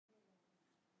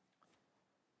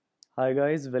Hi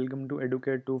guys, welcome to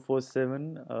Educate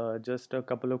 247. Just a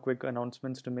couple of quick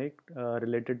announcements to make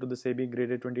related to the SEBI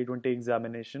Grade A 2020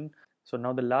 examination. So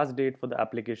now the last date for the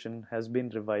application has been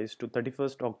revised to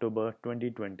 31st October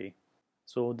 2020.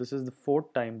 So this is the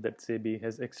fourth time that SEBI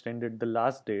has extended the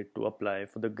last date to apply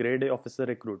for the Grade A officer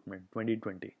recruitment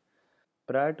 2020.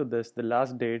 Prior to this, the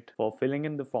last date for filling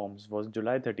in the forms was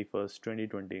July 31st,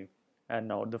 2020, and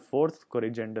now the fourth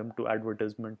corrigendum to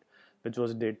advertisement, which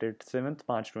was dated 7th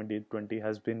March 2020,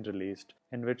 has been released,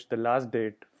 in which the last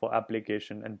date for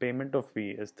application and payment of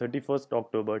fee is 31st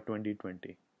October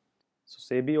 2020.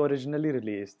 So SEBI originally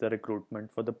released the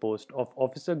recruitment for the post of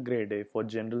Officer Grade A for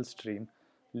General Stream,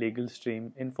 Legal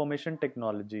Stream, Information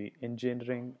Technology,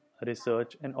 Engineering,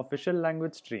 Research and Official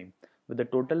Language Stream with a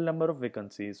total number of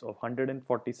vacancies of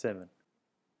 147.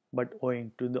 But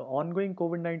owing to the ongoing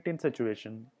COVID-19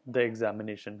 situation, the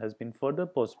examination has been further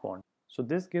postponed. So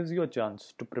this gives you a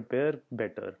chance to prepare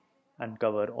better and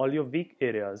cover all your weak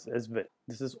areas as well.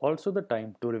 This is also the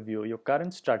time to review your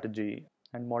current strategy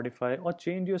and modify or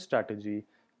change your strategy,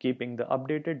 keeping the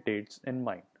updated dates in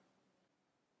mind.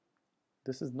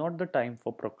 This is not the time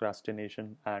for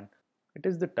procrastination, and it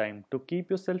is the time to keep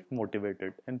yourself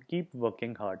motivated and keep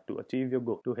working hard to achieve your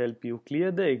goal. To help you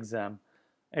clear the exam,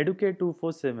 Educate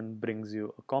 247 brings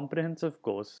you a comprehensive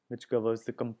course which covers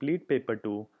the complete paper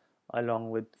 2 along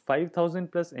with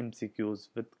 5000 plus MCQs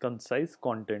with concise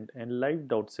content and live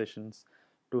doubt sessions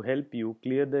to help you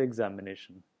clear the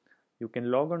examination. You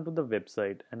can log on to the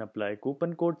website and apply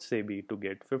coupon code SEBI to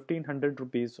get 1500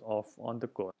 rupees off on the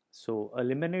course. So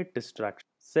eliminate distractions.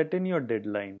 Set in your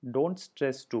deadline. Don't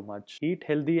stress too much. Eat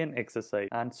healthy and exercise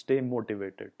and stay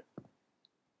motivated.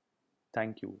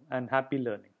 Thank you and happy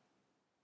learning.